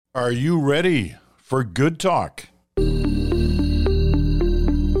Are you ready for good talk? And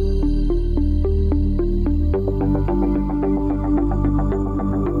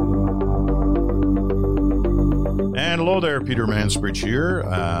hello there, Peter Mansbridge here.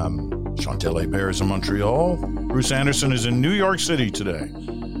 Chantal is in Montreal. Bruce Anderson is in New York City today.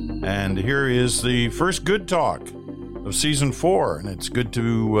 And here is the first good talk of season 4, and it's good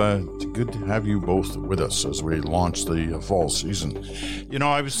to have you both with us as we launch the fall season. You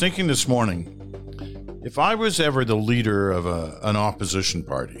know, I was thinking this morning, if I was ever the leader of an opposition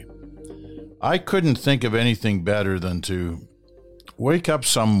party, I couldn't think of anything better than to wake up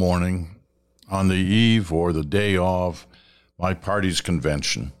some morning on the eve or the day of my party's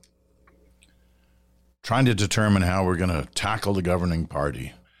convention, trying to determine how we're going to tackle the governing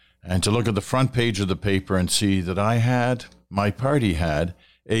party, and to look at the front page of the paper and see that my party had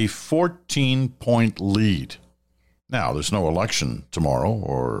a 14-point lead. Now, there's no election tomorrow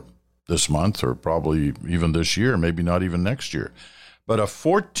or this month or probably even this year, maybe not even next year. But a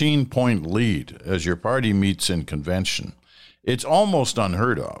 14-point lead as your party meets in convention, it's almost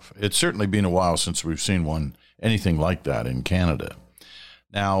unheard of. It's certainly been a while since we've seen anything like that in Canada.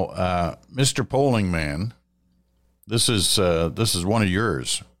 Now, Mr. Polling Man, this is one of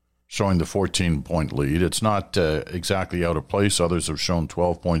yours, showing the 14-point lead. It's not exactly out of place. Others have shown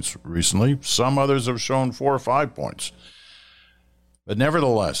 12 points recently. Some others have shown 4 or 5 points. But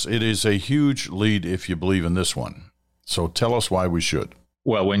nevertheless, it is a huge lead if you believe in this one. So tell us why we should.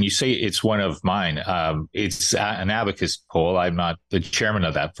 Well, when you say it's one of mine, it's an Abacus poll. I'm not the chairman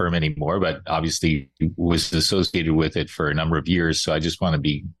of that firm anymore, but obviously was associated with it for a number of years. So I just want to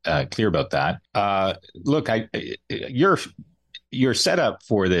be clear about that. Look, your setup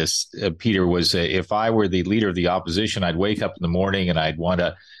for this, Peter, was if I were the leader of the opposition, I'd wake up in the morning and I'd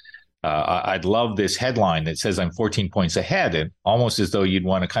love this headline that says I'm 14 points ahead, and almost as though you'd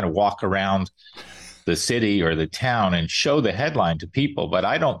want to kind of walk around the city or the town and show the headline to people. But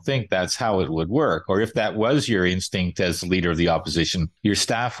I don't think that's how it would work. Or if that was your instinct as leader of the opposition, your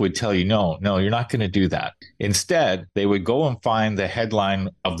staff would tell you, no, you're not going to do that. Instead, they would go and find the headline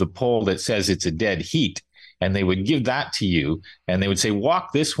of the poll that says it's a dead heat, and they would give that to you, and they would say,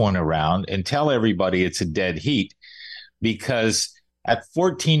 walk this one around and tell everybody it's a dead heat, because at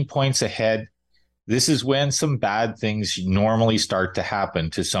 14 points ahead, this is when some bad things normally start to happen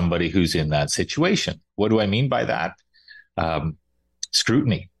to somebody who's in that situation. What do I mean by that?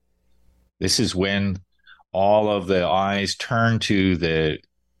 Scrutiny. This is when all of the eyes turn to the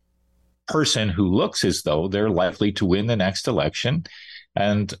person who looks as though they're likely to win the next election,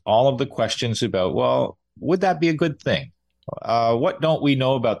 and all of the questions about, well, would that be a good thing? What don't we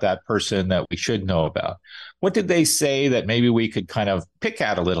know about that person that we should know about? What did they say that maybe we could kind of pick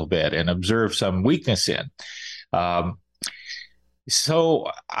at a little bit and observe some weakness in?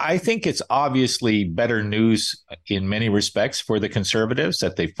 So I think it's obviously better news in many respects for the Conservatives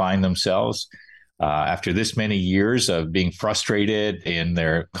that they find themselves after this many years of being frustrated in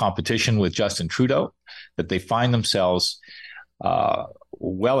their competition with Justin Trudeau, that they find themselves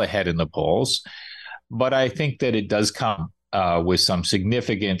well ahead in the polls. But I think that it does come with some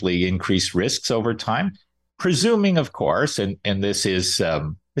significantly increased risks over time, presuming, of course, and this is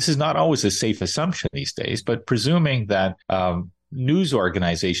not always a safe assumption these days, but presuming that news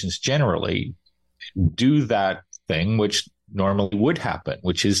organizations generally do that thing which normally would happen,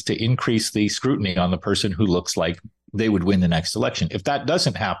 which is to increase the scrutiny on the person who looks like they would win the next election. If that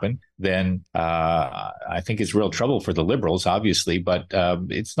doesn't happen, then I think it's real trouble for the Liberals, obviously, but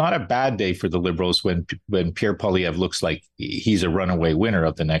it's not a bad day for the Liberals when Pierre Poilievre looks like he's a runaway winner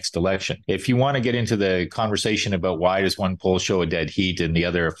of the next election. If you want to get into the conversation about why does one poll show a dead heat and the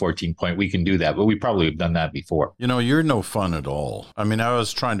other a 14-point, we can do that, but we probably have done that before. You know, you're no fun at all. I mean, I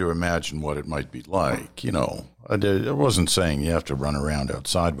was trying to imagine what it might be like, you know. I wasn't saying you have to run around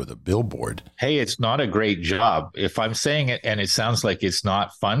outside with a billboard. Hey, it's not a great job. If I'm saying it and it sounds like it's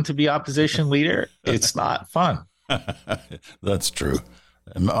not fun to be opposition leader, it's not fun. That's true.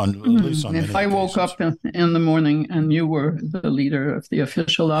 If I woke up in the morning and you were the leader of the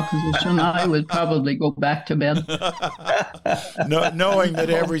official opposition, I would probably go back to bed. Knowing that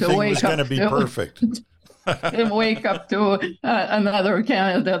everything was going to be perfect. And wake up to another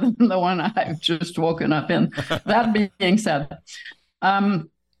candidate than the one I've just woken up in. That being said,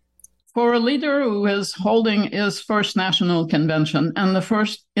 for a leader who is holding his first national convention and the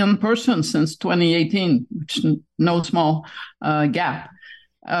first in person since 2018, which is no small gap,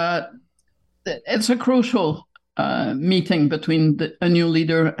 it's a crucial meeting between a new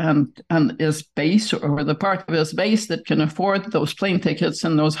leader and his base, or the part of his base that can afford those plane tickets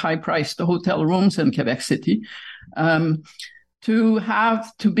and those high-priced hotel rooms in Quebec City.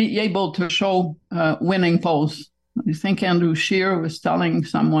 to be able to show winning polls. I think Andrew Scheer was telling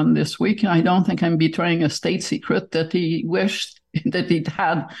someone this week, I don't think I'm betraying a state secret, that he wished that he'd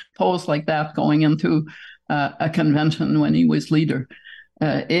had polls like that going into a convention when he was leader.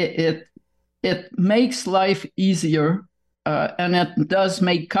 It makes life easier, and it does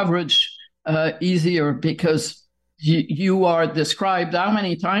make coverage easier, because you are described. How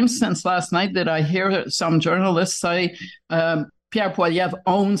many times since last night did I hear some journalists say Pierre Poilievre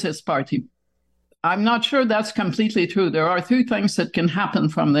owns his party? I'm not sure that's completely true. There are two things that can happen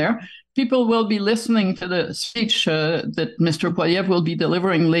from there. People will be listening to the speech that Mr. Poilievre will be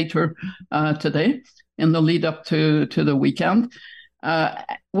delivering later today in the lead up to the weekend,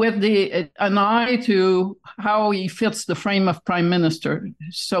 with an eye to how he fits the frame of prime minister.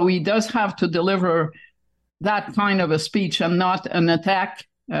 So he does have to deliver that kind of a speech and not an attack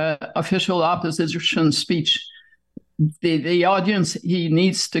official opposition speech. The audience he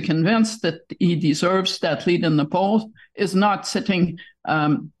needs to convince that he deserves that lead in the polls is not sitting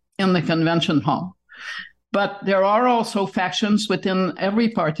in the convention hall. But there are also factions within every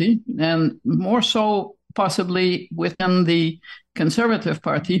party, and more so possibly within the Conservative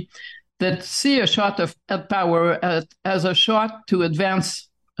Party, that see a shot at power as a shot to advance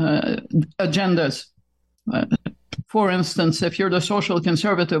agendas. For instance, if you're the social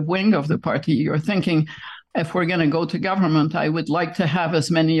conservative wing of the party, you're thinking, if we're going to go to government, I would like to have as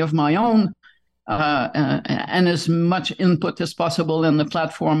many of my own and as much input as possible in the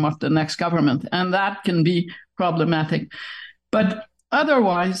platform of the next government. And that can be problematic. But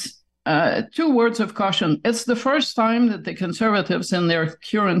otherwise, two words of caution. It's the first time that the Conservatives in their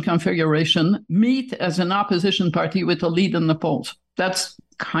current configuration meet as an opposition party with a lead in the polls. That's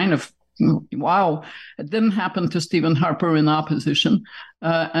kind of wow. It didn't happen to Stephen Harper in opposition,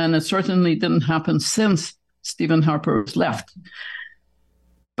 and it certainly didn't happen since Stephen Harper was left.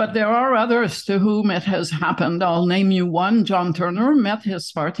 But there are others to whom it has happened. I'll name you one. John Turner met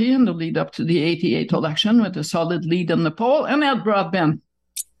his party in the lead up to the 88 election with a solid lead in the poll, and Ed Broadbent,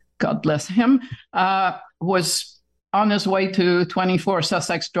 God bless him, was on his way to 24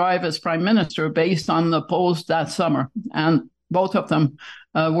 Sussex Drive as prime minister based on the polls that summer. And both of them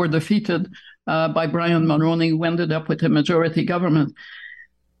were defeated by Brian Mulroney, who ended up with a majority government.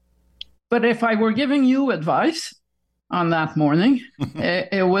 But if I were giving you advice on that morning,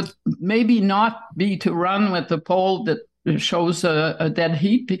 it would maybe not be to run with the poll that shows a dead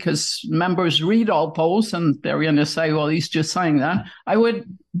heat, because members read all polls and they're going to say, well, he's just saying that. I would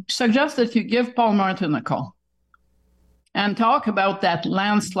suggest that you give Paul Martin a call and talk about that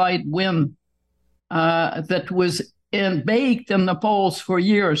landslide win that was baked in the polls for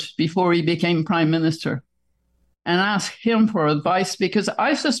years before he became prime minister, and ask him for advice, because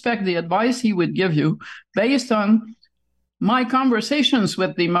I suspect the advice he would give you, based on my conversations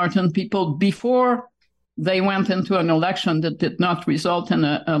with the Martin people before they went into an election that did not result in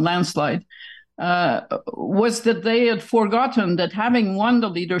a landslide, was that they had forgotten that having won the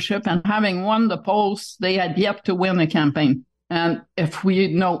leadership and having won the polls, they had yet to win a campaign. And if we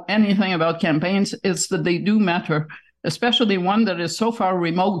know anything about campaigns, it's that they do matter, especially one that is so far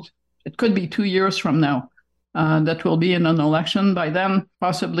remote. It could be 2 years from now that will be in an election. By then,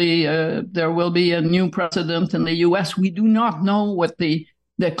 possibly there will be a new president in the U.S. We do not know what the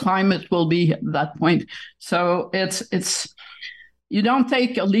climate will be at that point. So it's you don't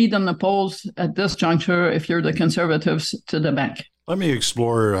take a lead in the polls at this juncture if you're the Conservatives to the bank. Let me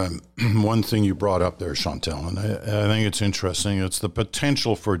explore one thing you brought up there, Chantal, and I think it's interesting. It's the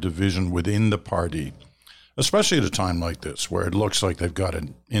potential for division within the party, especially at a time like this where it looks like they've got it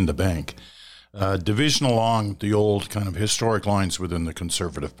in the bank. Division along the old kind of historic lines within the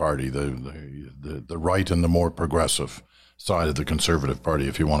Conservative Party, the right and the more progressive side of the Conservative Party,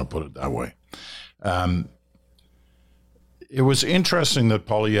 if you want to put it that way. It was interesting that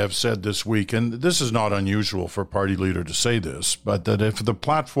Poilievre said this week, and this is not unusual for a party leader to say this, but that if the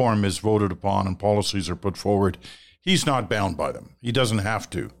platform is voted upon and policies are put forward, he's not bound by them. He doesn't have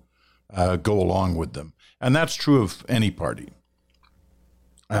to go along with them. And that's true of any party.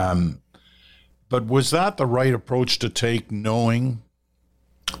 But was that the right approach to take, knowing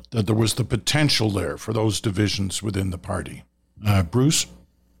that there was the potential there for those divisions within the party? Bruce?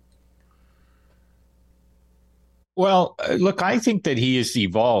 Well, look, I think that he has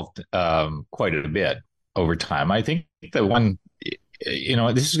evolved quite a bit over time. I think the one,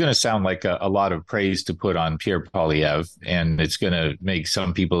 this is going to sound like a lot of praise to put on Pierre Poilievre, and it's going to make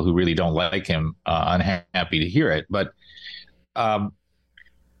some people who really don't like him unhappy to hear it. But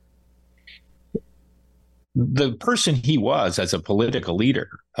the person he was as a political leader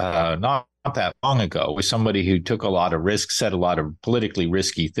not that long ago with somebody who took a lot of risks, said a lot of politically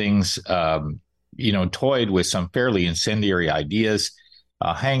risky things, toyed with some fairly incendiary ideas,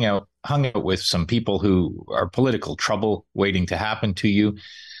 hung out with some people who are political trouble waiting to happen to you.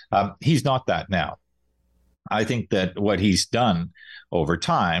 He's not that now. I think that what he's done over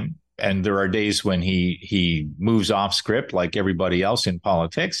time, and there are days when he moves off script like everybody else in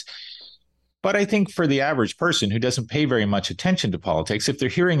politics. But I think for the average person who doesn't pay very much attention to politics, if they're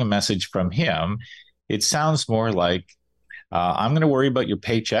hearing a message from him, it sounds more like, I'm going to worry about your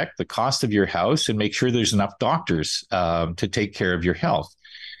paycheck, the cost of your house, and make sure there's enough doctors to take care of your health.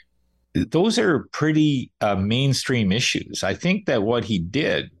 Those are pretty mainstream issues. I think that what he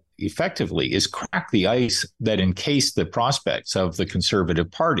did effectively is crack the ice that encased the prospects of the Conservative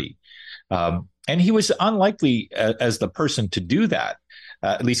Party. And he was unlikely as the person to do that,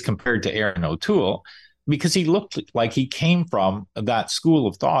 at least compared to Aaron O'Toole, because he looked like he came from that school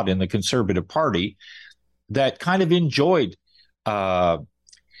of thought in the Conservative Party that kind of enjoyed the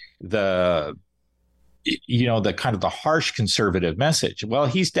kind of the harsh conservative message. Well,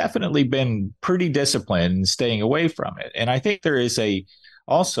 he's definitely been pretty disciplined in staying away from it. And I think there's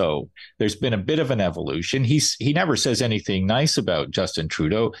been a bit of an evolution. He never says anything nice about Justin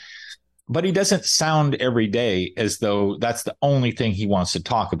Trudeau, but he doesn't sound every day as though that's the only thing he wants to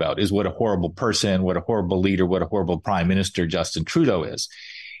talk about, is what a horrible person, what a horrible leader, what a horrible prime minister Justin Trudeau is.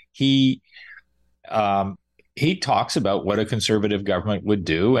 He talks about what a conservative government would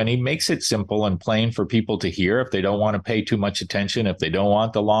do, and he makes it simple and plain for people to hear if they don't want to pay too much attention, if they don't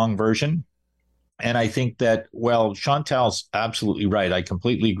want the long version. And I think that, well, Chantal's absolutely right. I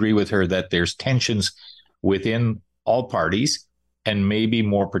completely agree with her that there's tensions within all parties, and maybe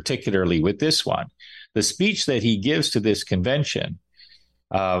more particularly with this one. The speech that he gives to this convention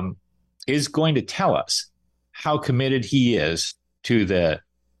is going to tell us how committed he is to the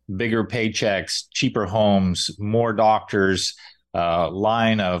bigger paychecks, cheaper homes, more doctors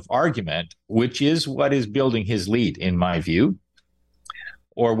line of argument, which is what is building his lead, in my view,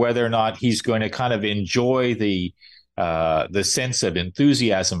 or whether or not he's going to kind of enjoy the sense of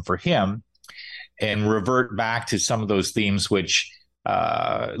enthusiasm for him and revert back to some of those themes which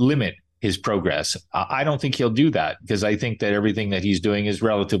limit his progress. I don't think he'll do that, because I think that everything that he's doing is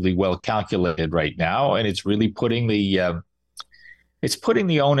relatively well calculated right now, and it's really putting the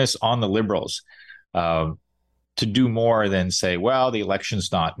onus on the Liberals to do more than say, well, the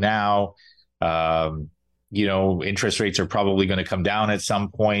election's not now. Interest rates are probably going to come down at some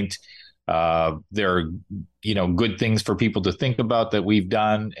point. There are, good things for people to think about that we've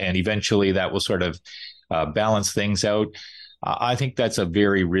done, and eventually that will sort of balance things out. I think that's a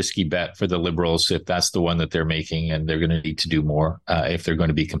very risky bet for the Liberals if that's the one that they're making, and they're going to need to do more if they're going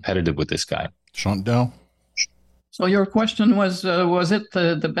to be competitive with this guy. Chantal? So your question was it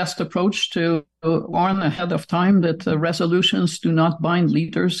the best approach to warn ahead of time that resolutions do not bind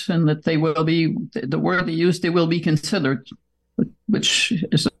leaders, and that they will be, the word they used, they will be considered, which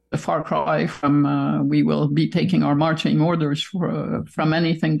is a far cry from we will be taking our marching orders from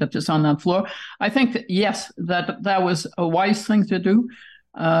anything that is on that floor. I think that, yes, that was a wise thing to do.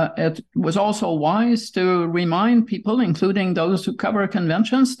 It was also wise to remind people, including those who cover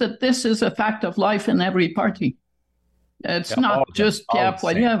conventions, that this is a fact of life in every party. It's not just Pierre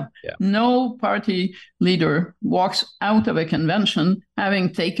Poilievre. Yeah. No party leader walks out of a convention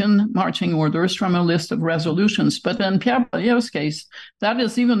having taken marching orders from a list of resolutions. But in Pierre Poilievre's case, that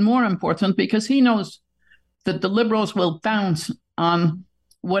is even more important, because he knows that the Liberals will pounce on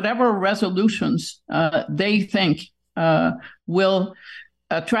whatever resolutions they think will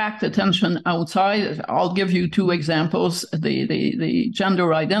attract attention outside. I'll give you two examples. The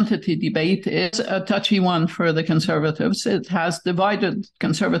gender identity debate is a touchy one for the Conservatives. It has divided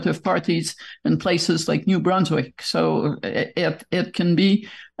Conservative parties in places like New Brunswick. So it can be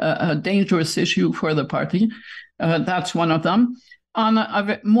a dangerous issue for the party. That's one of them. On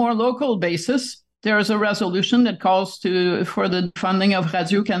a more local basis, there's a resolution that calls for the funding of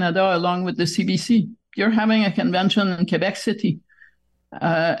Radio-Canada along with the CBC. You're having a convention in Quebec City.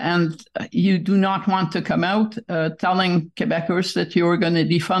 And you do not want to come out telling Quebecers that you're going to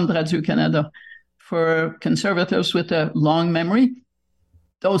defund Radio-Canada. For Conservatives with a long memory,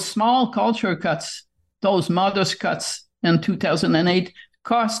 those small culture cuts, those modest cuts in 2008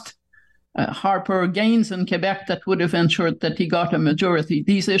 cost Harper gains in Quebec that would have ensured that he got a majority.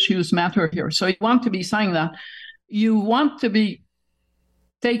 These issues matter here. So you want to be saying that. You want to be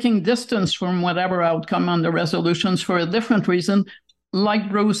taking distance from whatever outcome on the resolutions for a different reason. Like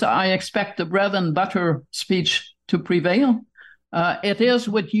Bruce, I expect the bread and butter speech to prevail. It is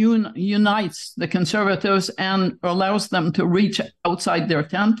what unites the Conservatives and allows them to reach outside their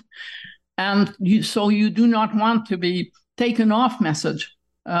tent. And so you do not want to be taken off message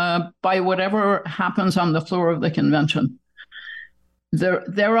by whatever happens on the floor of the convention.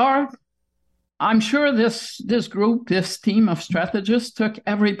 There are, I'm sure this group, this team of strategists took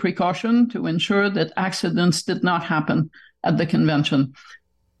every precaution to ensure that accidents did not happen at the convention.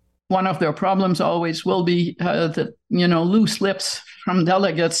 One of their problems always will be that, loose lips from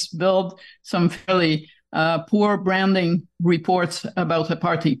delegates build some fairly poor branding reports about the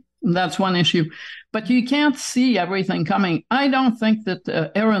party. And that's one issue. But you can't see everything coming. I don't think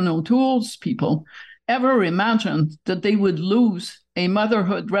that Erin O'Toole's people ever imagined that they would lose a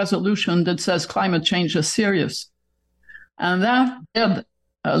motherhood resolution that says climate change is serious. And that did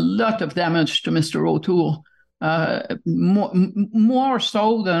a lot of damage to Mr. O'Toole, more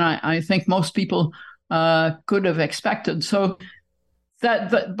so than I think most people could have expected. So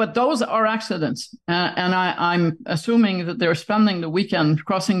but those are accidents. And I'm assuming that they're spending the weekend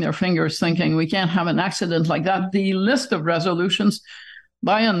crossing their fingers thinking we can't have an accident like that. The list of resolutions,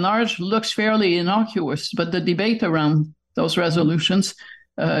 by and large, looks fairly innocuous, but the debate around those resolutions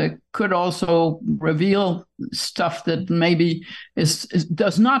could also reveal stuff that maybe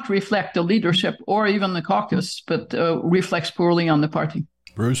does not reflect the leadership or even the caucus, but reflects poorly on the party.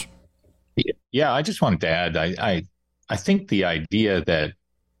 Bruce? Yeah, I just wanted to add, I think the idea that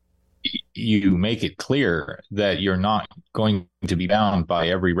you make it clear that you're not going to be bound by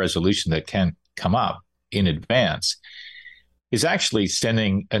every resolution that can come up in advance is actually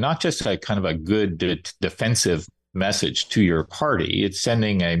sending not just a kind of a good defensive message to your party. It's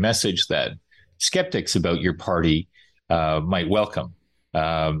sending a message that skeptics about your party might welcome.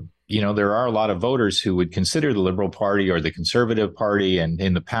 There are a lot of voters who would consider the Liberal Party or the Conservative Party, and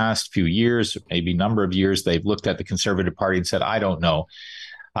in the past few years, maybe number of years, they've looked at the Conservative Party and said, I don't know.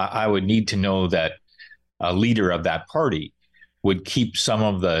 I would need to know that a leader of that party would keep some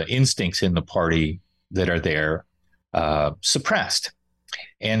of the instincts in the party that are there suppressed.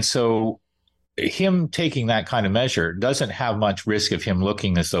 And so him taking that kind of measure doesn't have much risk of him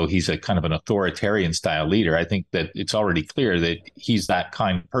looking as though he's a kind of an authoritarian style leader. I think that it's already clear that he's that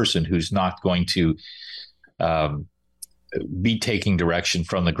kind of person who's not going to be taking direction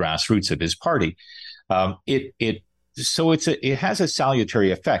from the grassroots of his party. It has a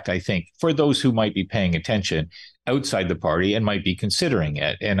salutary effect, I think, for those who might be paying attention outside the party and might be considering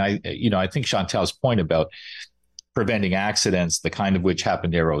it. And I think Chantal's point about preventing accidents, the kind of which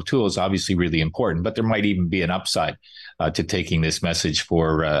happened to Erin O'Toole, is obviously really important. But there might even be an upside to taking this message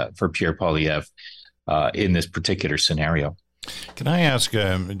for Pierre Poilievre in this particular scenario. Can I ask,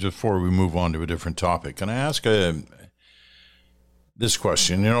 before we move on to a different topic, can I ask this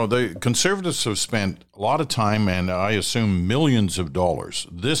question? The Conservatives have spent a lot of time, and I assume millions of dollars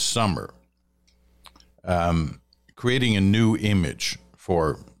this summer, creating a new image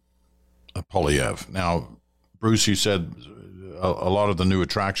for Poilievre. Now, Bruce, you said a lot of the new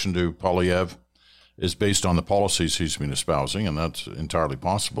attraction to Poilievre is based on the policies he's been espousing, and that's entirely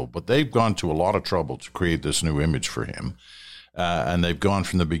possible. But they've gone to a lot of trouble to create this new image for him. And they've gone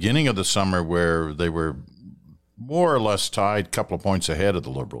from the beginning of the summer, where they were more or less tied, a couple of points ahead of the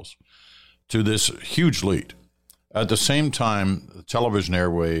Liberals, to this huge lead. At the same time, the television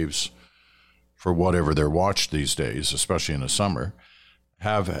airwaves, for whatever they're watched these days, especially in the summer,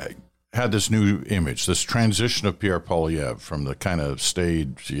 have had this new image, this transition of Pierre Poilievre from the kind of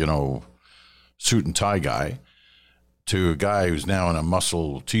staid, suit and tie guy to a guy who's now in a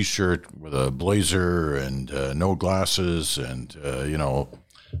muscle T-shirt with a blazer and no glasses and,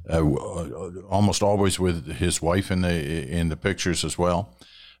 almost always with his wife in the pictures as well.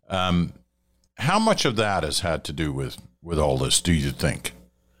 How much of that has had to do with all this, do you think?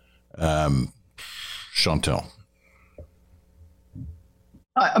 Chantal?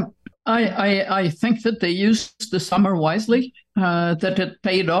 I think that they used the summer wisely, that it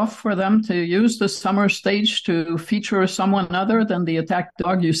paid off for them to use the summer stage to feature someone other than the attack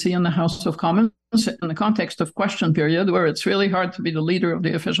dog you see in the House of Commons in the context of question period, where it's really hard to be the leader of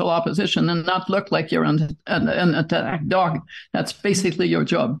the official opposition and not look like you're an attack dog. That's basically your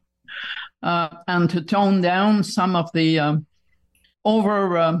job. And to tone down some of the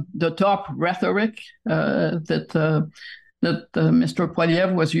over-the-top rhetoric that Mr.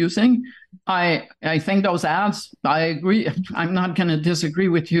 Poilievre was using. I think those ads, I agree. I'm not going to disagree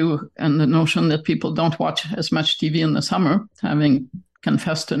with you and the notion that people don't watch as much TV in the summer, having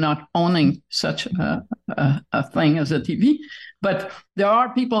confessed to not owning such a thing as a TV. But there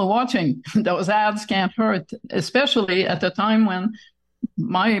are people watching. Those ads can't hurt, especially at the time when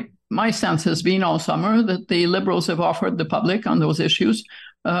my my sense has been all summer that the Liberals have offered the public on those issues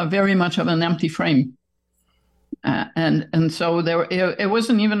very much of an empty frame. And so it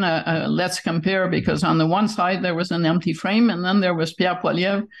wasn't even a let's compare, because on the one side there was an empty frame, and then there was Pierre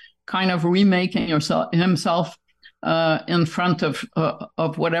Poilievre kind of remaking himself in front of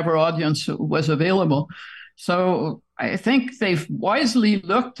whatever audience was available. So I think they've wisely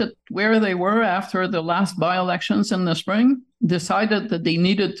looked at where they were after the last by-elections in the spring, decided that they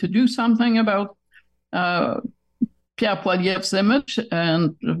needed to do something about Pierre Poilievre's image,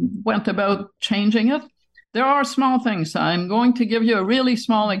 and went about changing it. There are small things. I'm going to give you a really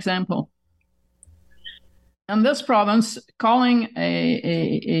small example. In this province, calling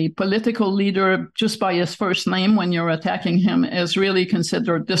a political leader just by his first name when you're attacking him is really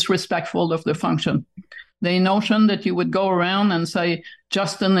considered disrespectful of the function. The notion that you would go around and say,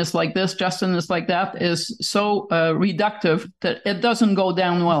 Justin is like this, Justin is like that, is so reductive that it doesn't go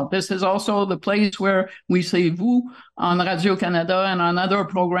down well. This is also the place where we say vous on Radio-Canada and on other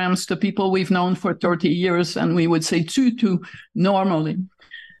programs to people we've known for 30 years, and we would say tu normally.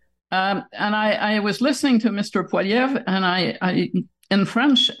 And I was listening to Mr. Poilievre, and I in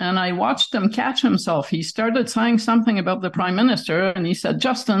French, and I watched him catch himself. He started saying something about the Prime Minister, and he said,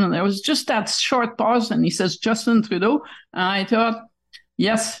 Justin, and there was just that short pause, and he says, Justin Trudeau. And I thought,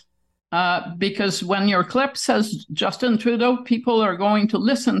 yes, because when your clip says Justin Trudeau, people are going to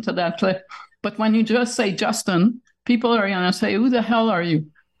listen to that clip. But when you just say Justin, people are going to say, who the hell are you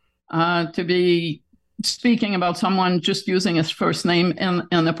to be speaking about someone just using his first name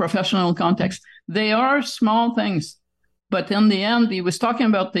in a professional context? They are small things. But in the end, he was talking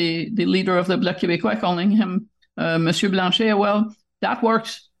about the leader of the Bloc Québécois, calling him Monsieur Blanchet. Well, that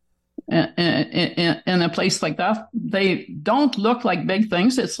works in a place like that. They don't look like big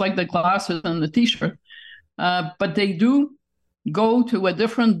things. It's like the glasses and the T-shirt. But they do go to a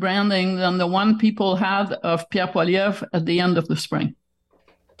different branding than the one people had of Pierre Poilievre at the end of the spring.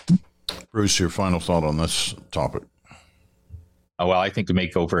 Bruce, your final thought on this topic? Well, I think the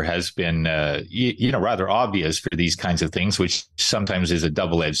makeover has been, rather obvious for these kinds of things, which sometimes is a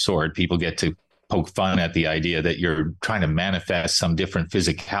double-edged sword. People get to poke fun at the idea that you're trying to manifest some different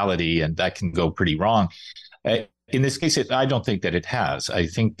physicality, and that can go pretty wrong. In this case, I don't think that it has. I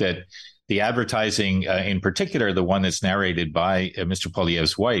think that the advertising, in particular, the one that's narrated by Mr.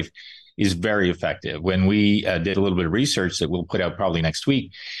 Poilievre's wife, is very effective. When we did a little bit of research that we'll put out probably next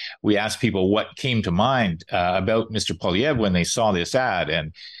week, we asked people what came to mind about Mr. Poilievre when they saw this ad.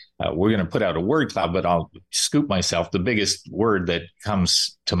 And we're going to put out a word cloud, but I'll scoop myself. The biggest word that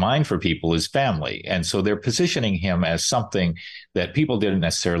comes to mind for people is family. And so they're positioning him as something that people didn't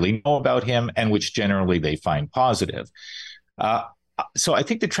necessarily know about him, and which generally they find positive. So I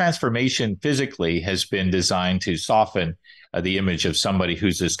think the transformation physically has been designed to soften the image of somebody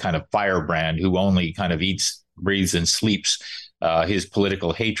who's this kind of firebrand who only kind of eats, breathes, and sleeps his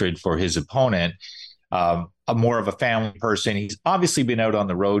political hatred for his opponent. More of a family person. He's obviously been out on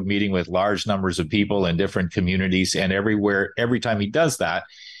the road meeting with large numbers of people in different communities, and every time he does that,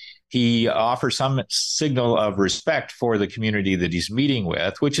 he offers some signal of respect for the community that he's meeting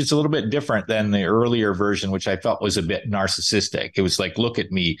with, which is a little bit different than the earlier version, which I felt was a bit narcissistic. It was like, look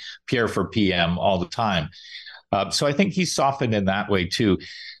at me, Pierre for PM all the time. So I think he's softened in that way too.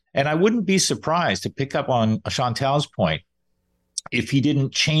 And I wouldn't be surprised to pick up on Chantal's point if he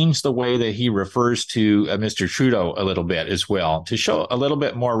didn't change the way that he refers to Mr. Trudeau a little bit as well, to show a little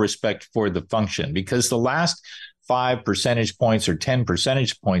bit more respect for the function, because the last 5 percentage points or 10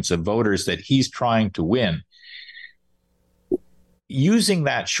 percentage points of voters that he's trying to win, using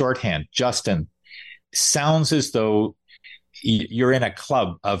that shorthand, Justin, sounds as though you're in a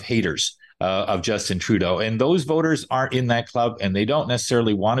club of haters of Justin Trudeau. And those voters aren't in that club, and they don't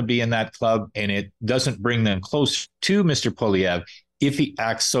necessarily want to be in that club. And it doesn't bring them close to Mr. Poilievre if he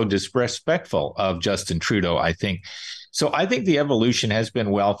acts so disrespectful of Justin Trudeau, I think. So I think the evolution has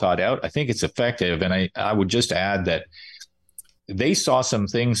been well thought out. I think it's effective. And I would just add that they saw some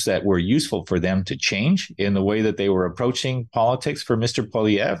things that were useful for them to change in the way that they were approaching politics for Mr.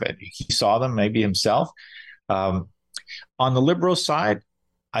 Poilievre. And he saw them maybe himself. On the Liberal side,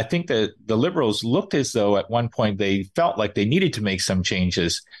 I think that the Liberals looked as though at one point they felt like they needed to make some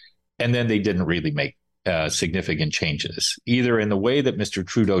changes, and then they didn't really make significant changes, either in the way that Mr.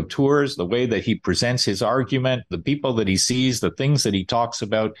 Trudeau tours, the way that he presents his argument, the people that he sees, the things that he talks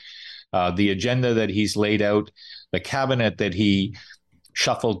about, the agenda that he's laid out, the cabinet that he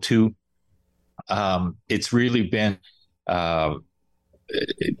shuffled to. It's really been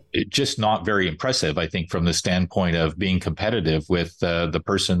just not very impressive, I think, from the standpoint of being competitive with the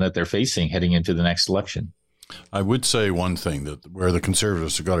person that they're facing heading into the next election. I would say one thing that where the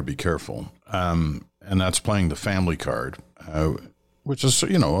Conservatives have got to be careful, and that's playing the family card, which is,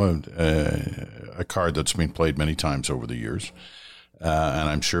 a card that's been played many times over the years. And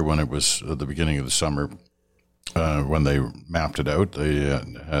I'm sure when it was at the beginning of the summer, when they mapped it out, they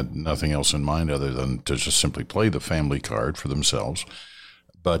had nothing else in mind other than to just simply play the family card for themselves.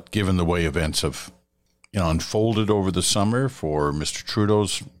 But given the way events have, unfolded over the summer for Mr.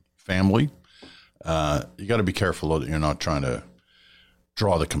 Trudeau's family, you got to be careful that you're not trying to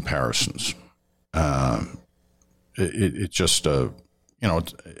draw the comparisons. It just,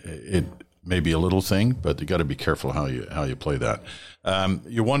 it may be a little thing, but you got to be careful how you play that.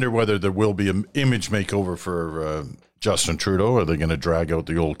 You wonder whether there will be an image makeover for Justin Trudeau. Are they going to drag out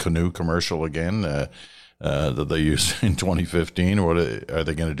the old canoe commercial again that they used in 2015, or are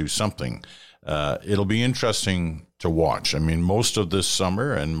they going to do something? It'll be interesting to watch. I mean, most of this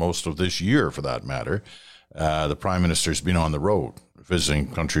summer and most of this year, for that matter, the Prime Minister's been on the road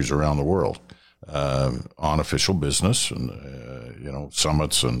visiting countries around the world on official business and,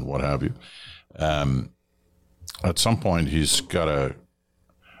 summits and what have you. At some point, he's got to,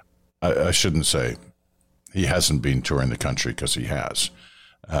 I shouldn't say he hasn't been touring the country, because he has.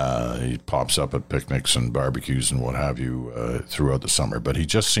 He pops up at picnics and barbecues and what have you throughout the summer, but he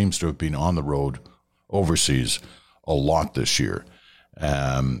just seems to have been on the road overseas a lot this year.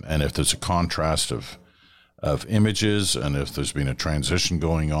 And if there's a contrast of images, and if there's been a transition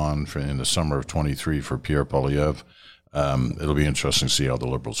going on in the summer of 23 for Pierre Poilievre, it'll be interesting to see how the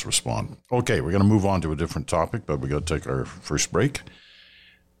Liberals respond. Okay, we're going to move on to a different topic, but we got to take our first break.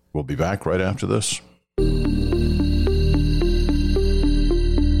 We'll be back right after this.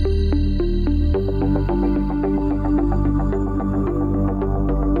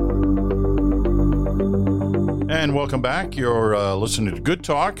 And welcome back. You're listening to Good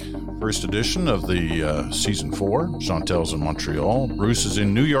Talk, first edition of the season 4. Chantal's in Montreal. Bruce is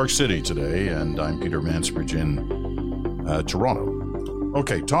in New York City today, and I'm Peter Mansbridge in Toronto.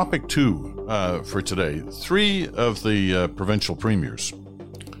 Okay, topic 2 for today. 3 of the provincial premiers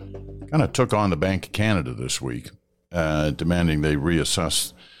kind of took on the Bank of Canada this week, demanding they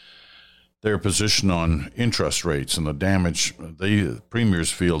reassess their position on interest rates and the damage the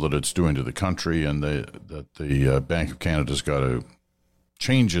premiers feel that it's doing to the country, and that the Bank of Canada's got to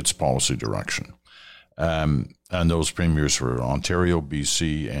change its policy direction. And those premiers were Ontario,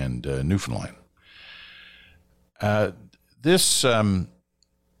 BC, and Newfoundland. This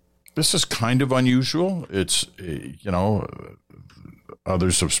is kind of unusual. It's,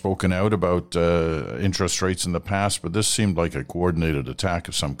 others have spoken out about interest rates in the past, but this seemed like a coordinated attack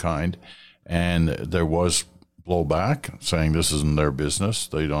of some kind. And there was blowback saying this isn't their business.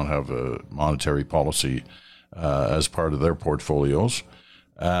 They don't have a monetary policy as part of their portfolios.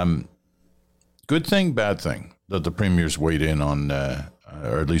 Good thing, bad thing that the premiers weighed in on,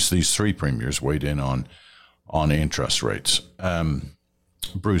 or at least these 3 premiers weighed in on interest rates.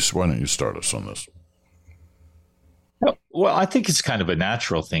 Bruce, why don't you start us on this? Well, I think it's kind of a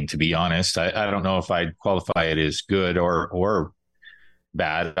natural thing, to be honest. I don't know if I'd qualify it as good or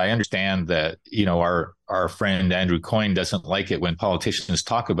bad. I understand that, our friend Andrew Coyne doesn't like it when politicians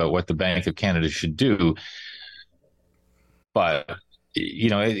talk about what the Bank of Canada should do. But,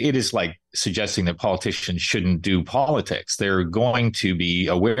 it is like suggesting that politicians shouldn't do politics. They're going to be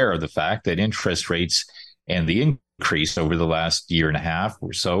aware of the fact that interest rates and the increase over the last year and a half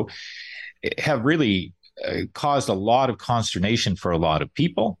or so have really caused a lot of consternation for a lot of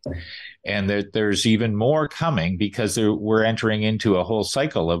people. And there's even more coming, because we're entering into a whole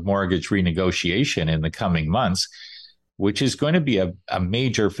cycle of mortgage renegotiation in the coming months, which is going to be a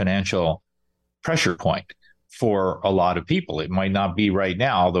major financial pressure point for a lot of people. It might not be right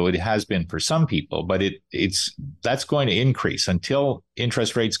now, although it has been for some people, but that's going to increase until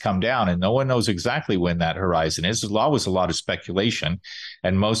interest rates come down, and no one knows exactly when that horizon is. There's always a lot of speculation,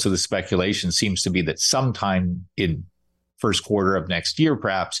 and most of the speculation seems to be that sometime in first quarter of next year,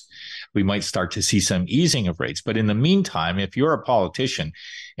 perhaps, we might start to see some easing of rates. But in the meantime, if you're a politician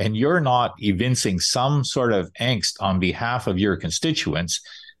and you're not evincing some sort of angst on behalf of your constituents,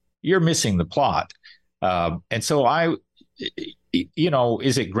 you're missing the plot. And so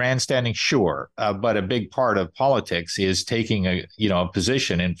is it grandstanding? Sure. But a big part of politics is taking a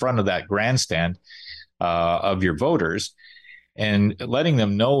position in front of that grandstand of your voters and letting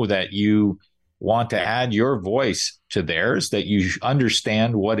them know that you want to add your voice to theirs, that you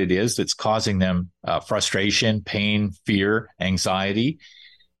understand what it is that's causing them frustration, pain, fear, anxiety,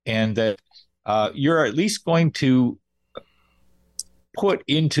 and that you're at least going to put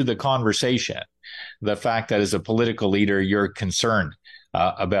into the conversation the fact that as a political leader, you're concerned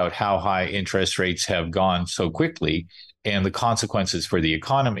about how high interest rates have gone so quickly and the consequences for the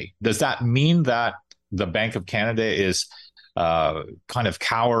economy. Does that mean that the Bank of Canada is kind of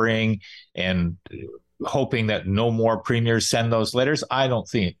cowering and hoping that no more premiers send those letters? I don't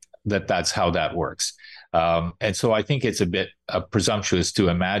think that that's how that works. And so I think it's a bit presumptuous to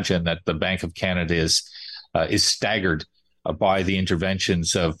imagine that the Bank of Canada is staggered by the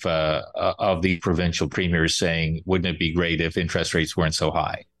interventions of the provincial premiers saying, wouldn't it be great if interest rates weren't so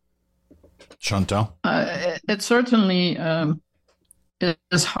high? Chantal? It certainly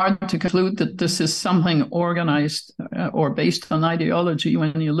is hard to conclude that this is something organized or based on ideology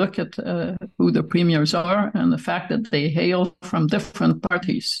when you look at who the premiers are and the fact that they hail from different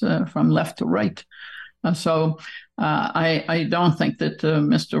parties, from left to right. So I don't think that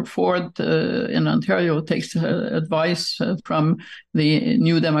Mr. Ford in Ontario takes advice from the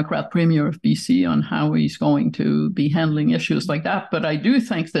new Democrat Premier of BC on how he's going to be handling issues like that. But I do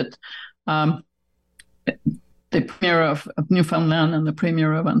think that the Premier of Newfoundland and the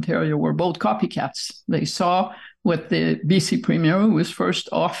Premier of Ontario were both copycats. They saw what the BC Premier, who was first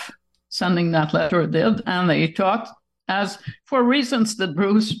off sending that letter, did, and they thought, as for reasons that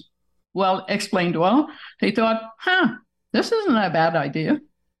Bruce explained well, they thought, this isn't a bad idea.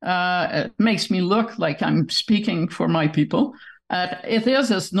 It makes me look like I'm speaking for my people. It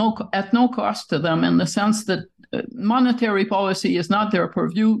is at no cost to them in the sense that monetary policy is not their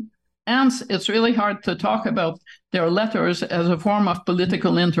purview. And it's really hard to talk about their letters as a form of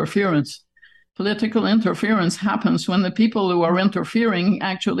political interference. Political interference happens when the people who are interfering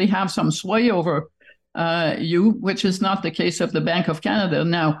actually have some sway over you, which is not the case of the Bank of Canada.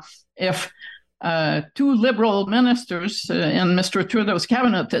 Now, if two Liberal ministers in Mr. Trudeau's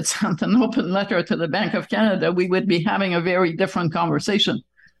cabinet had sent an open letter to the Bank of Canada, we would be having a very different conversation,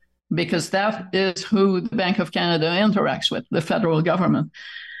 because that is who the Bank of Canada interacts with, the federal government.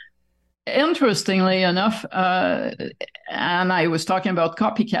 Interestingly enough, and I was talking about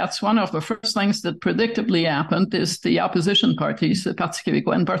copycats, one of the first things that predictably happened is the opposition parties, the Parti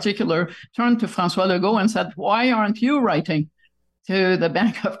Québécois in particular, turned to François Legault and said, why aren't you writing to the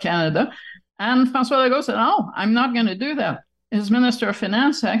Bank of Canada? And François Legault said, I'm not going to do that. His Minister of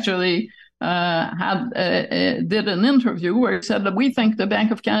Finance actually did an interview where he said that we think the Bank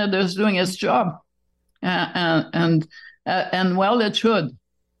of Canada is doing its job. And it should.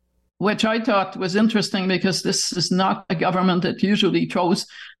 Which I thought was interesting, because this is not a government that usually throws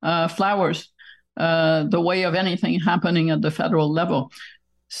flowers the way of anything happening at the federal level.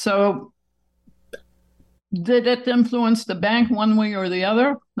 So did it influence the bank one way or the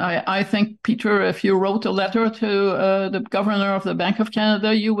other? I think, Peter, if you wrote a letter to the governor of the Bank of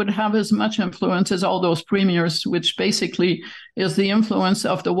Canada, you would have as much influence as all those premiers, which basically is the influence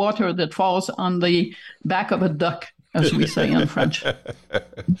of the water that falls on the back of a duck, as we say in French.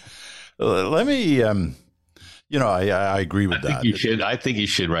 Let me, I agree with that. I think you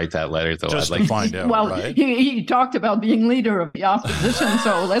should write that letter, though. Just to find out. Right? He talked about being leader of the opposition,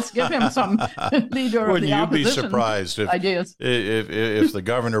 so let's give him some leader of the opposition. Wouldn't you be surprised if the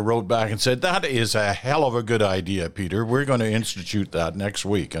governor wrote back and said, that is a hell of a good idea, Peter. We're going to institute that next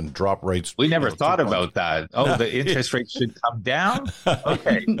week and drop rates. We never thought about that. Oh, the interest rates should come down?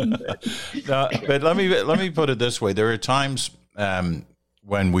 Okay. But let me put it this way. There are times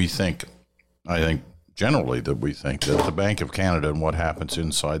when I think generally that we think that the Bank of Canada and what happens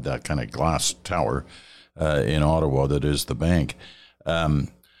inside that kind of glass tower in Ottawa that is the bank, that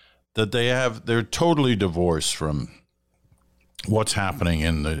they're totally divorced from what's happening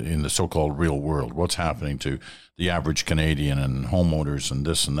in the so-called real world, what's happening to the average Canadian and homeowners and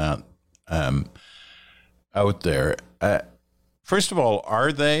this and that out there. First of all,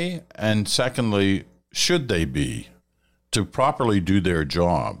 are they? And secondly, should they be? To properly do their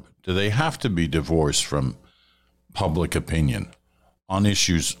job, do they have to be divorced from public opinion on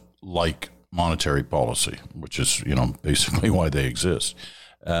issues like monetary policy, which is, basically why they exist?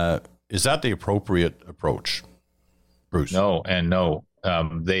 Is that the appropriate approach, Bruce? No, and no.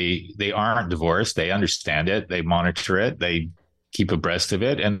 They aren't divorced. They understand it. They monitor it. They keep abreast of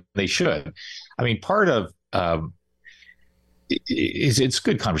it, and they should. I mean, part of it's a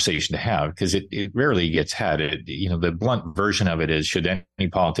good conversation to have, because it rarely gets had. The blunt version of it is, should any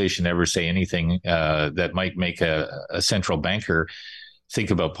politician ever say anything that might make a central banker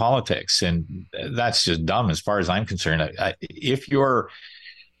think about politics? And that's just dumb as far as I'm concerned. If you're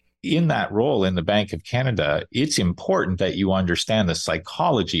in that role in the Bank of Canada, it's important that you understand the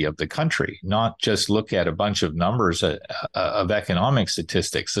psychology of the country, not just look at a bunch of numbers of economic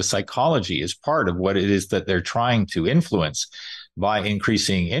statistics. The psychology is part of what it is that they're trying to influence by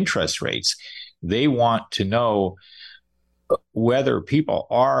increasing interest rates. They want to know whether people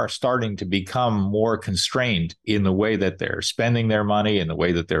are starting to become more constrained in the way that they're spending their money, in the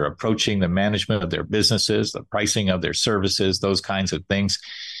way that they're approaching the management of their businesses, the pricing of their services, those kinds of things.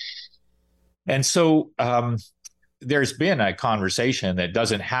 And so there's been a conversation that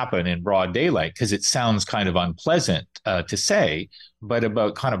doesn't happen in broad daylight because it sounds kind of unpleasant to say, but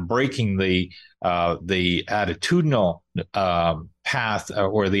about kind of breaking the attitudinal path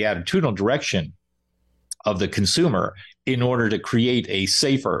or the attitudinal direction of the consumer in order to create a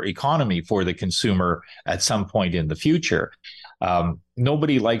safer economy for the consumer at some point in the future.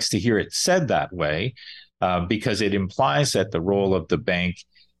 Nobody likes to hear it said that way because it implies that the role of the bank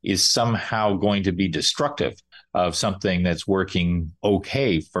is somehow going to be destructive of something that's working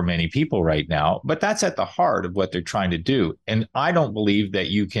okay for many people right now. But that's at the heart of what they're trying to do. And I don't believe that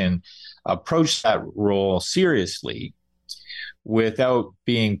you can approach that role seriously without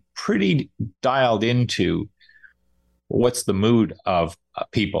being pretty dialed into what's the mood of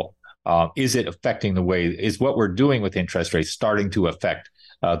people. Is it affecting is what we're doing with interest rates starting to affect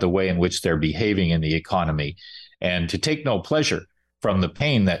the way in which they're behaving in the economy? And to take no pleasure from the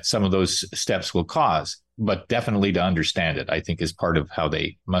pain that some of those steps will cause, but definitely to understand it, I think is part of how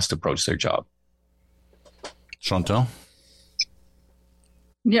they must approach their job. Chantal?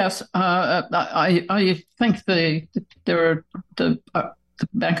 Yes, I think the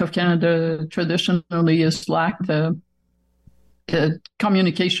Bank of Canada traditionally has lacked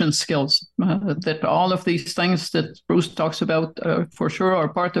communication skills. That all of these things that Bruce talks about for sure are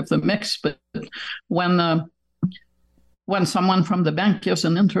part of the mix. But when someone from the bank gives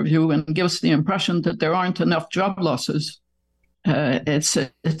an interview and gives the impression that there aren't enough job losses, it's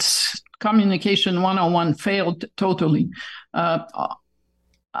communication 101 failed totally.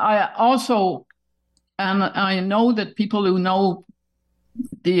 I also, and I know that people who know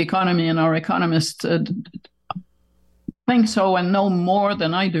the economy and are economists think so and know more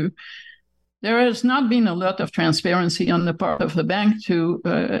than I do. There has not been a lot of transparency on the part of the bank to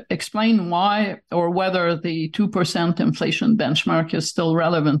explain why or whether the 2% inflation benchmark is still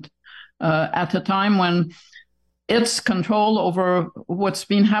relevant at a time when its control over what's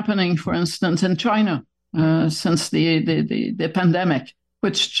been happening, for instance, in China since the pandemic,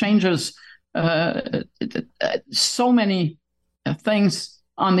 which changes so many things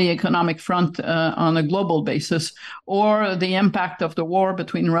on the economic front on a global basis, or the impact of the war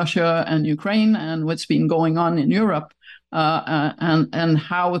between Russia and Ukraine and what's been going on in Europe, and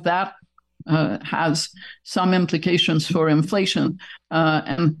how that has some implications for inflation.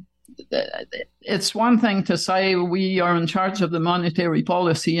 And it's one thing to say we are in charge of the monetary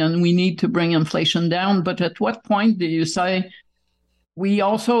policy and we need to bring inflation down, but at what point do you say we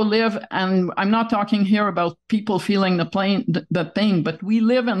also live, and I'm not talking here about people feeling the pain, but we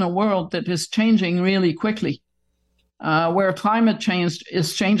live in a world that is changing really quickly, where climate change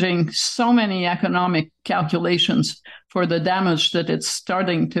is changing so many economic calculations for the damage that it's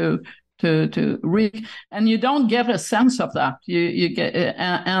starting to wreak, and you don't get a sense of that. You get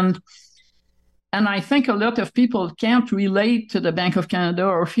and I think a lot of people can't relate to the Bank of Canada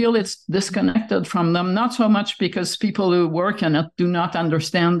or feel it's disconnected from them, not so much because people who work in it do not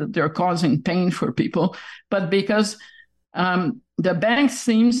understand that they're causing pain for people, but because the bank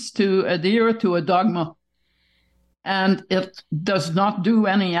seems to adhere to a dogma, and it does not do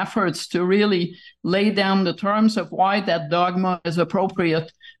any efforts to really lay down the terms of why that dogma is appropriate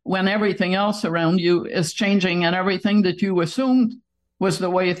when everything else around you is changing and everything that you assumed was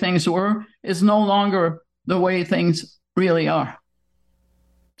the way things were is no longer the way things really are.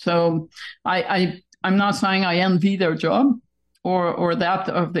 So I'm not saying I envy their job or that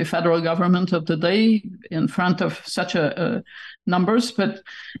of the federal government of the day in front of such numbers, but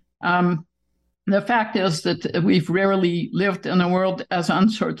the fact is that we've rarely lived in a world as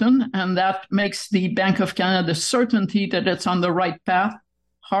uncertain, and that makes the Bank of Canada's certainty that it's on the right path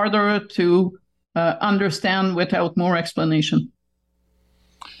harder to understand without more explanation.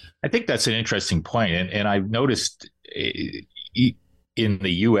 I think that's an interesting point. And I've noticed in the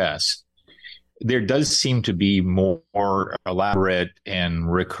U.S., there does seem to be more elaborate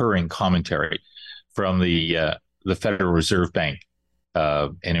and recurring commentary from the Federal Reserve Bank,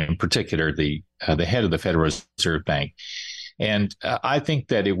 and in particular, the head of the Federal Reserve Bank. And I think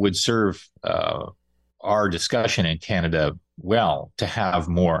that it would serve our discussion in Canada well to have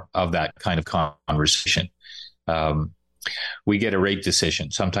more of that kind of conversation. We get a rate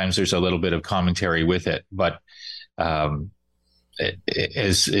decision. Sometimes there's a little bit of commentary with it, but as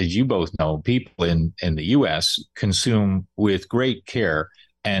you both know, people in the U.S. consume with great care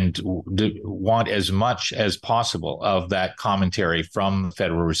and want as much as possible of that commentary from the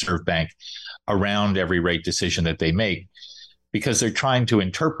Federal Reserve Bank around every rate decision that they make. because they're trying to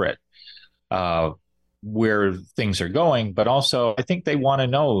interpret where things are going. But also, I think they want to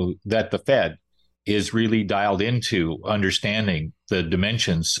know that the Fed is really dialed into understanding the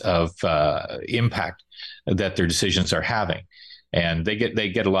dimensions of impact that their decisions are having. And they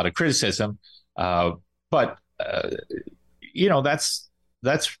get a lot of criticism, but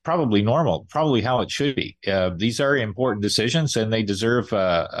that's probably normal, probably how it should be. These are important decisions, and they deserve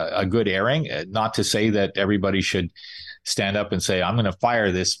a good airing. Not to say that everybody should stand up and say, "I'm going to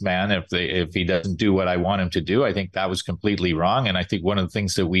fire this man if he doesn't do what I want him to do." I think that was completely wrong. And I think one of the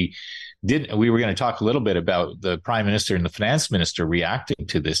things that we were going to talk a little bit about the Prime Minister and the Finance Minister reacting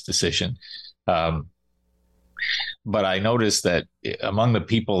to this decision. But I noticed that among the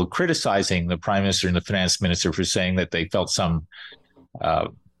people criticizing the Prime Minister and the Finance Minister for saying that they felt that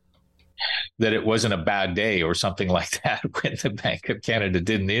it wasn't a bad day or something like that when the Bank of Canada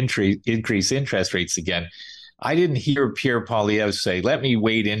didn't increase interest rates again, I didn't hear Pierre Poilievre say, "Let me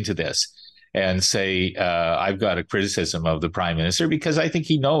wade into this and say I've got a criticism of the Prime Minister," because I think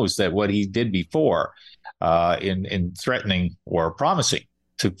he knows that what he did before in threatening or promising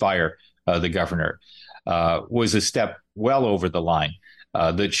to fire the governor was a step well over the line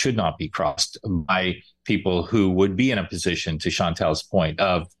that should not be crossed by people who would be in a position, to Chantal's point,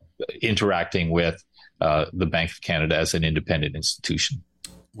 of interacting with the Bank of Canada as an independent institution.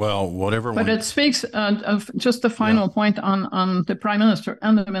 Well, whatever. But it speaks of just the final point on the Prime Minister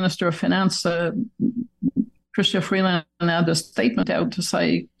and the Minister of Finance. Chrystia Freeland had a statement out to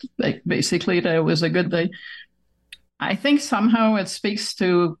say, basically, that it was a good day. I think somehow it speaks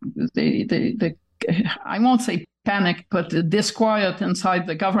to the I won't say panic, but the disquiet inside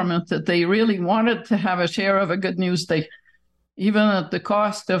the government, that they really wanted to have a share of a good news day, even at the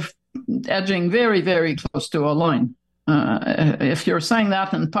cost of edging very, very close to a line. If you're saying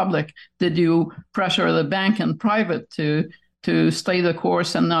that in public, did you pressure the bank in private to stay the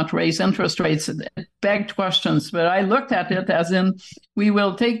course and not raise interest rates? It begged questions, but I looked at it as in, we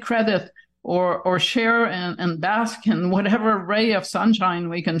will take credit or share and bask in whatever ray of sunshine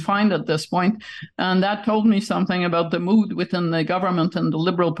we can find at this point. And that told me something about the mood within the government and the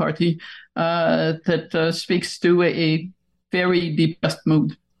Liberal Party that speaks to a very depressed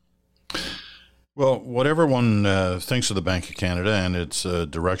mood. Well, whatever one thinks of the Bank of Canada and its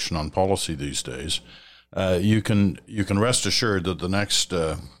direction on policy these days, you can rest assured that the next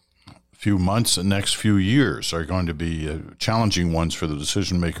few months and next few years are going to be challenging ones for the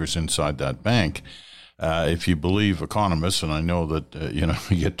decision makers inside that bank. If you believe economists, and I know that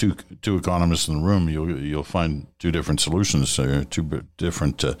you get two economists in the room, you'll find two different solutions, two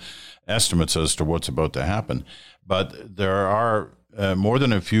different estimates as to what's about to happen. But there are more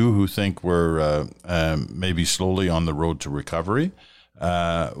than a few who think we're maybe slowly on the road to recovery,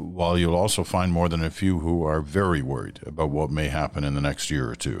 while you'll also find more than a few who are very worried about what may happen in the next year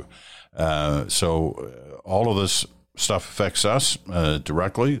or two. So all of this stuff affects us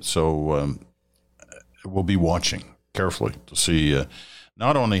directly, so we'll be watching carefully to see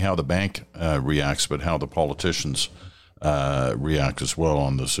not only how the bank reacts, but how the politicians react as well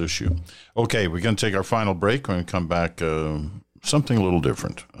on this issue. Okay, we're going to take our final break. We're going to come back something a little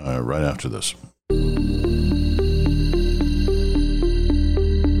different right after this.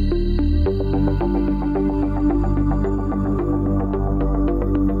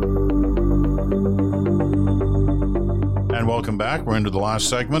 And welcome back. We're into the last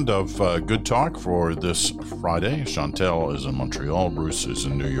segment of Good Talk for this Friday. Chantal is in Montreal. Bruce is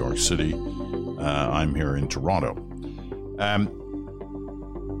in New York City. I'm here in Toronto.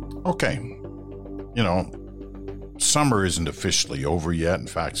 Okay. Summer isn't officially over yet. In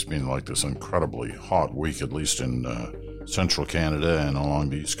fact, it's been like this incredibly hot week, at least in central Canada and along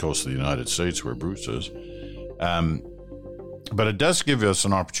the east coast of the United States, where Bruce is. But it does give us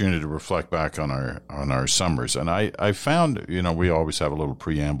an opportunity to reflect back on our summers. And I found, we always have a little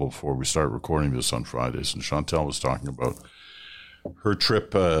preamble before we start recording this on Fridays. And Chantal was talking about her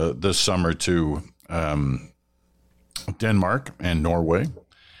trip this summer to Denmark and Norway.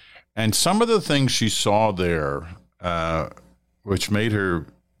 And some of the things she saw there, which made her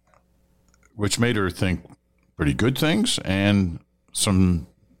think pretty good things and some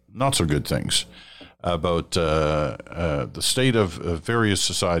not so good things about the state of various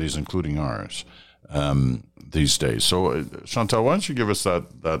societies, including ours, these days. So, Chantal, why don't you give us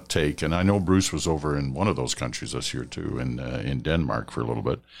that take? And I know Bruce was over in one of those countries this year too, in Denmark for a little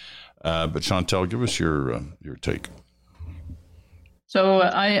bit. But Chantal, give us your take. So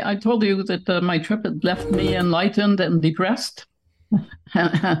I told you that my trip had left me enlightened and depressed.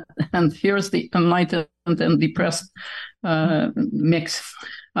 And here's the enlightened and depressed mix.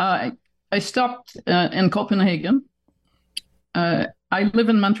 I stopped in Copenhagen, I live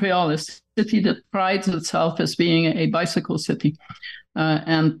in Montreal, a city that prides itself as being a bicycle city.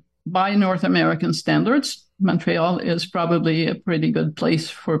 And by North American standards, Montreal is probably a pretty good place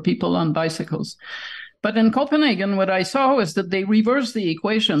for people on bicycles. But in Copenhagen, what I saw is that they reversed the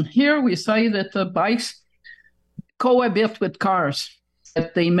equation. Here we say that the bikes cohabit with cars,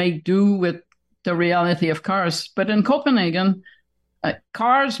 that they make do with the reality of cars. But in Copenhagen,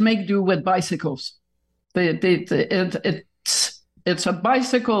 cars make do with bicycles. It's a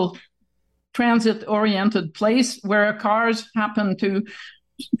bicycle transit-oriented place where cars happen to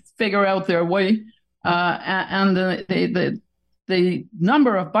figure out their way. And the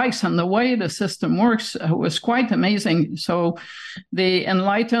number of bikes and the way the system works was quite amazing. So the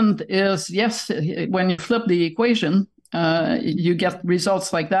enlightened is, yes, when you flip the equation, you get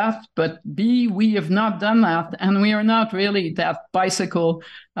results like that. But B, we have not done that. And we are not really that bicycle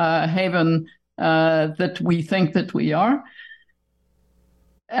haven that we think that we are.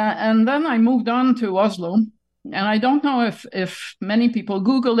 And then I moved on to Oslo. And I don't know if many people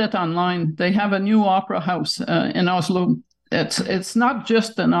Google it online. They have a new opera house in Oslo. It's not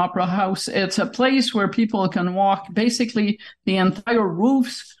just an opera house. It's a place where people can walk basically the entire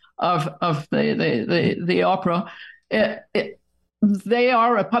roofs of the opera. They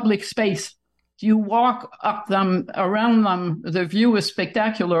are a public space. You walk up them, around them. The view is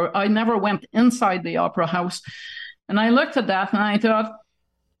spectacular. I never went inside the opera house. And I looked at that and I thought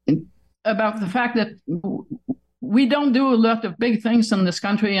about the fact that we don't do a lot of big things in this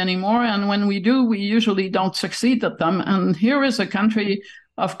country anymore. And when we do, we usually don't succeed at them. And here is a country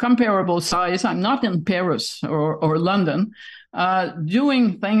of comparable size. I'm not in Paris or London,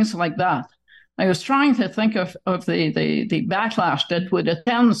 doing things like that. I was trying to think of the backlash that would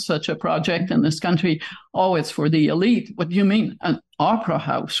attend such a project in this country. Oh, it's for the elite. What do you mean? An opera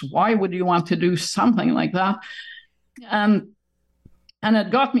house? Why would you want to do something like that? And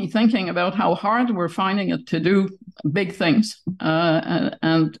it got me thinking about how hard we're finding it to do big things.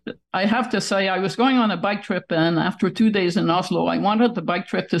 And I have to say, I was going on a bike trip, and after 2 days in Oslo, I wanted the bike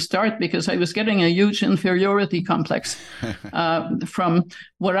trip to start because I was getting a huge inferiority complex from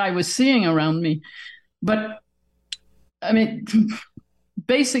what I was seeing around me. But, I mean,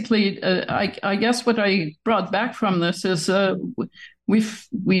 basically, I guess what I brought back from this is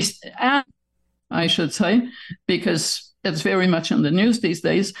I should say, because it's very much in the news these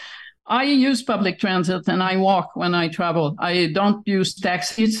days. I use public transit and I walk when I travel. I don't use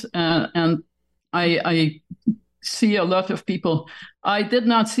taxis, and I see a lot of people. I did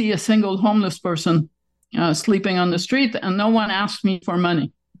not see a single homeless person sleeping on the street, and no one asked me for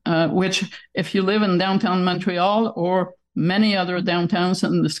money, which if you live in downtown Montreal or many other downtowns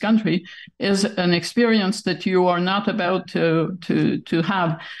in this country, is an experience that you are not about to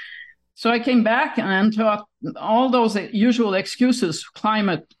have. So I came back and thought all those usual excuses,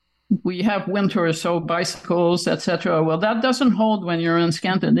 climate, we have winter, so bicycles, etc. Well, that doesn't hold when you're in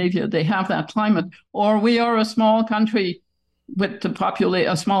Scandinavia. They have that climate. Or we are a small country with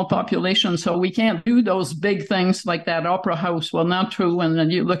a small population, so we can't do those big things like that opera house. Well, not true when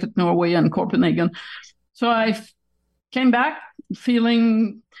you look at Norway and Copenhagen. So I came back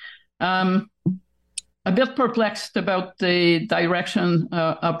feeling a bit perplexed about the direction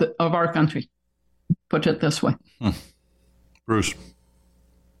of our country, put it this way. Bruce.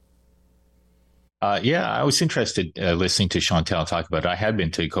 I was interested listening to Chantal talk about it. I had been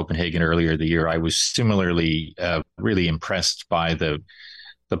to Copenhagen earlier the year. I was similarly really impressed by the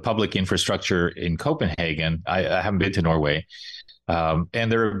public infrastructure in Copenhagen. I haven't been to Norway,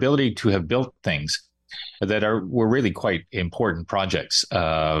 and their ability to have built things that were really quite important projects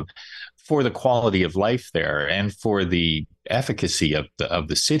for the quality of life there and for the efficacy of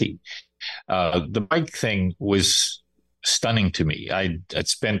the city. The bike thing was stunning to me. I'd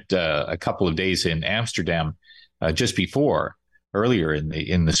spent a couple of days in Amsterdam just earlier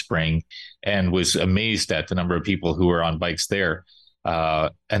in the spring, and was amazed at the number of people who were on bikes there.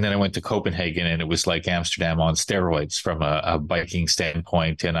 And then I went to Copenhagen, and it was like Amsterdam on steroids from a biking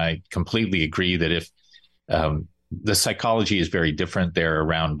standpoint. And I completely agree that if the psychology is very different there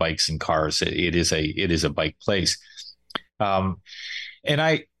around bikes and cars, it is a bike place. And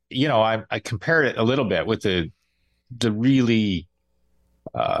I compared it a little bit with the really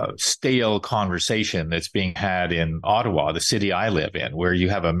stale conversation that's being had in Ottawa, the city I live in, where you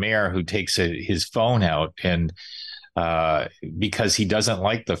have a mayor who takes his phone out and because he doesn't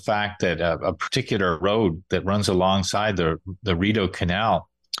like the fact that a particular road that runs alongside the Rideau Canal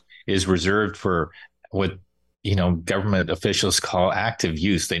is reserved for what government officials call active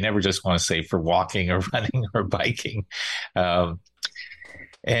use. They never just want to say for walking or running or biking. And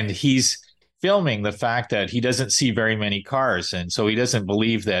he's filming the fact that he doesn't see very many cars, and so he doesn't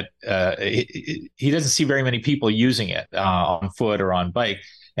believe that he doesn't see very many people using it on foot or on bike,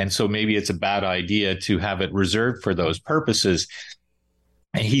 and so maybe it's a bad idea to have it reserved for those purposes.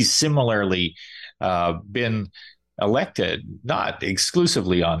 And he's similarly been elected, not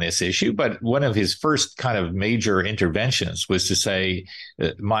exclusively on this issue, but one of his first kind of major interventions was to say,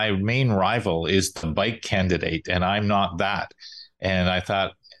 my main rival is the bike candidate, and I'm not that. And I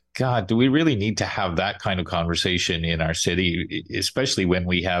thought, God, do we really need to have that kind of conversation in our city, especially when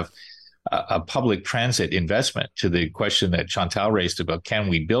we have a public transit investment? To the question that Chantal raised about, can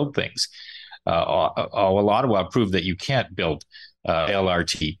we build things? Ottawa proved that you can't build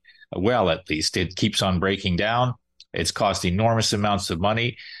LRT. Well, at least it keeps on breaking down. It's cost enormous amounts of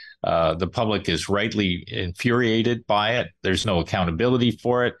money. The public is rightly infuriated by it. There's no accountability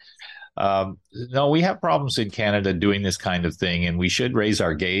for it. No, we have problems in Canada doing this kind of thing, and we should raise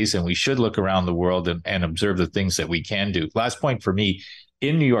our gaze and we should look around the world and observe the things that we can do. Last point for me,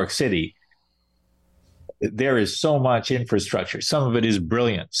 in New York City, there is so much infrastructure. Some of it is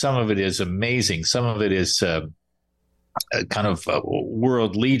brilliant. Some of it is amazing. Some of it is kind of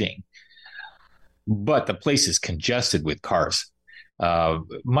world leading. But the place is congested with cars,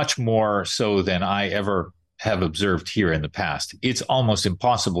 much more so than I ever have observed here in the past. It's almost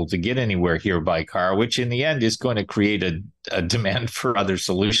impossible to get anywhere here by car, which in the end is going to create a demand for other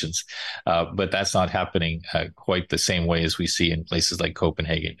solutions. But that's not happening quite the same way as we see in places like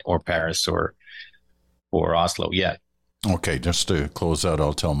Copenhagen or Paris or Oslo yet. Okay, just to close out,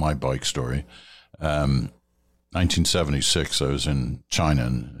 I'll tell my bike story. 1976, I was in China,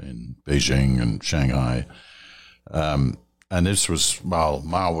 in Beijing and Shanghai. And this was while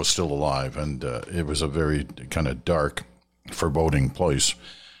Mao was still alive, and it was a very kind of dark, foreboding place.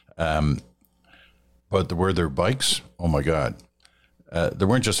 But were there bikes? Oh, my God. There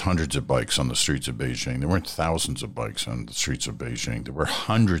weren't just hundreds of bikes on the streets of Beijing. There weren't thousands of bikes on the streets of Beijing. There were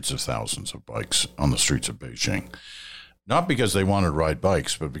hundreds of thousands of bikes on the streets of Beijing. Not because they wanted to ride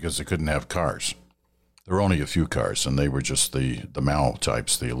bikes, but because they couldn't have cars. There were only a few cars, and they were just the Mao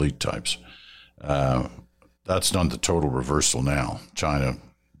types, the elite types. That's done the total reversal now. China,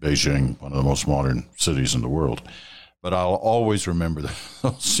 Beijing, one of the most modern cities in the world. But I'll always remember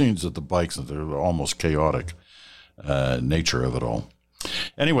those scenes of the bikes, and the almost chaotic nature of it all.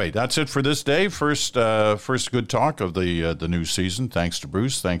 Anyway, that's it for this day. First good talk of the new season. Thanks to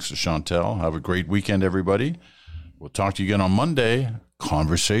Bruce. Thanks to Chantal. Have a great weekend, everybody. We'll talk to you again on Monday.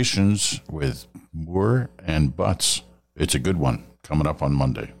 Conversations with Moore and Butts. It's a good one coming up on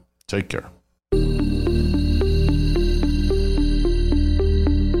Monday. Take care.